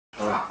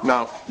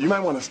Now, you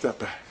might want to step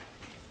back.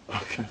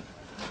 Okay.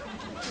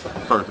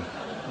 Further.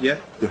 Yeah?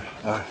 Yeah.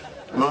 All right.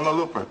 No, a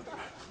little further.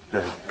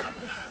 There you go.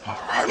 All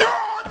right. Go!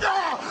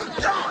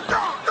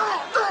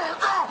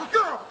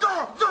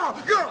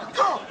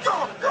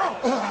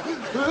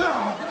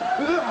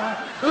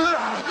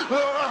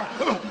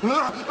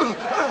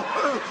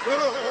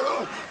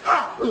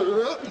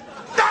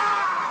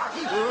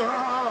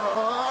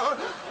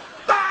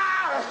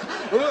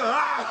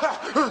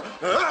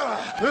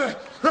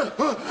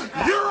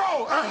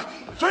 Euro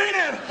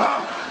training.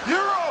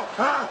 Euro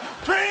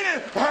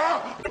training.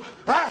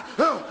 That's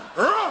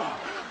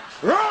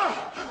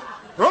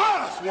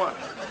one.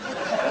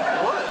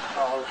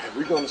 All right,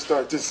 we're gonna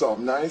start this off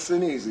nice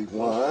and easy.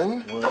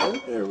 One.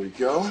 There we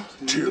go.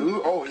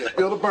 Two. Oh yeah,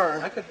 feel the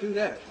burn. I could do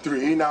that.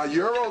 Three. Now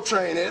Euro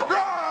training. Euro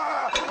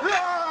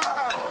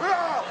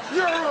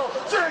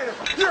training.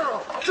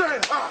 Euro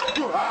training.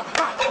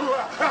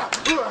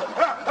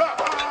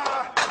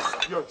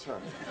 Your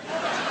turn.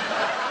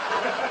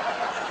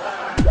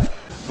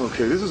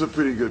 Okay, this is a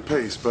pretty good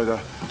pace, but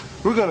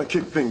we're gonna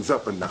kick things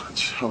up a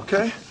notch,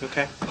 okay?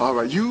 Okay. All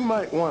right, you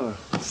might wanna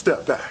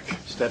step back.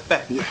 Step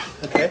back. Yeah.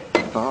 Okay.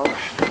 All right.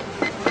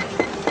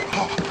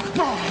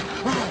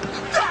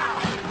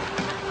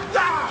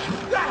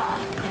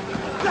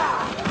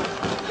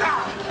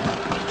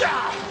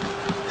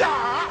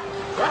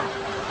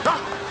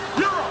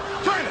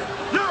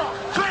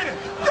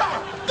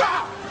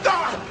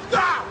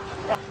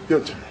 Your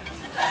turn.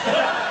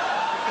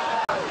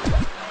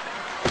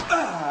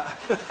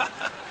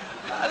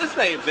 This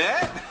ain't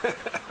bad.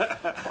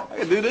 I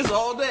can do this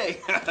all day.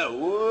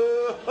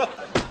 Whoa.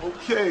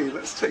 Okay,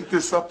 let's take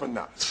this up a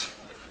notch.